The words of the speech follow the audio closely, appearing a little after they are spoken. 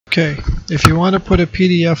Okay, if you want to put a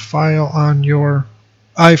PDF file on your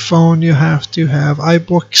iPhone, you have to have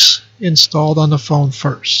iBooks installed on the phone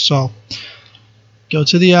first. So go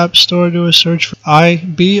to the App Store, do a search for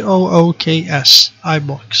iBooks,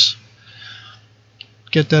 iBooks.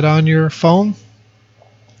 Get that on your phone.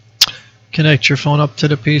 Connect your phone up to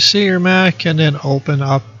the PC or Mac, and then open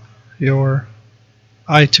up your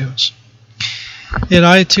iTunes. In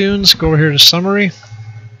iTunes, go over here to Summary.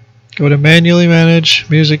 Go to Manually Manage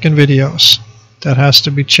Music and Videos. That has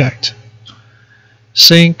to be checked.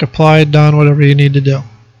 Sync, applied, done, whatever you need to do.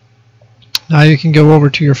 Now you can go over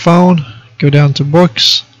to your phone, go down to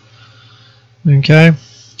Books. Okay,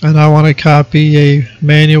 and I want to copy a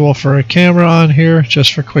manual for a camera on here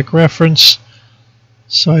just for quick reference.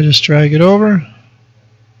 So I just drag it over.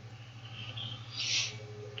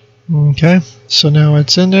 Okay, so now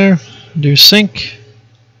it's in there. Do sync,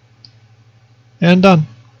 and done.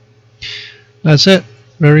 That's it.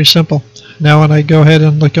 Very simple. Now when I go ahead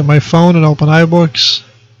and look at my phone and open iBooks,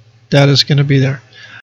 that is going to be there.